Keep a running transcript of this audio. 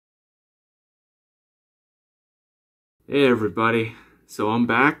Hey everybody, so I'm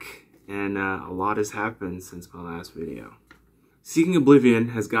back and a lot has happened since my last video. Seeking Oblivion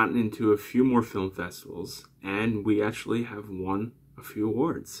has gotten into a few more film festivals and we actually have won a few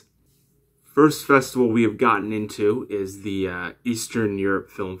awards. First festival we have gotten into is the Eastern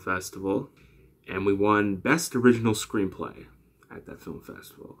Europe Film Festival, and we won Best Original Screenplay at that film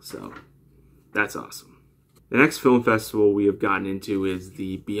festival, so that's awesome. The next film festival we have gotten into is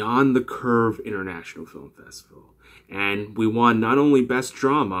the Beyond the Curve International Film Festival, and we won not only Best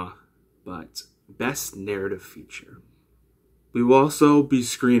Drama, but Best Narrative Feature. We will also be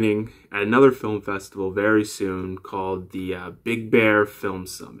screening at another film festival very soon called the Big Bear Film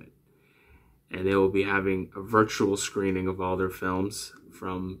Summit, and they will be having a virtual screening of all their films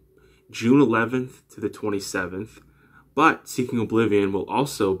from June 11th to the 27th, but Seeking Oblivion will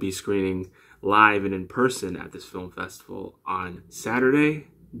also be screening live and in person at this film festival on Saturday,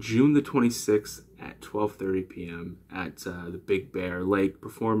 June the 26th at 12:30 p.m. at the Big Bear Lake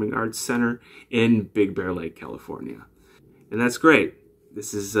Performing Arts Center in Big Bear Lake, California. And that's great.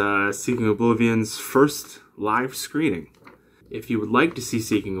 This is Seeking Oblivion's first live screening. If you would like to see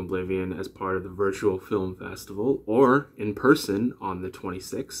Seeking Oblivion as part of the virtual film festival or in person on the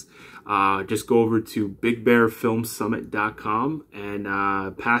 26th, just go over to bigbearfilmsummit.com, and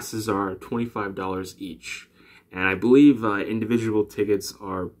passes are $25 each. And I believe individual tickets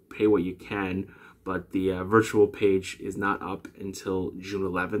are pay what you can, but the virtual page is not up until June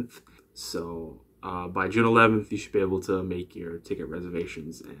 11th. So by June 11th, you should be able to make your ticket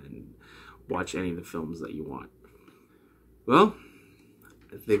reservations and watch any of the films that you want. Well,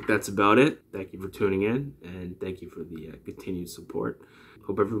 I think that's about it. Thank you for tuning in, and thank you for the continued support.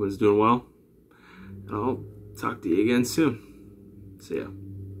 Hope everyone's doing well, and I'll talk to you again soon. See ya.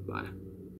 Bye.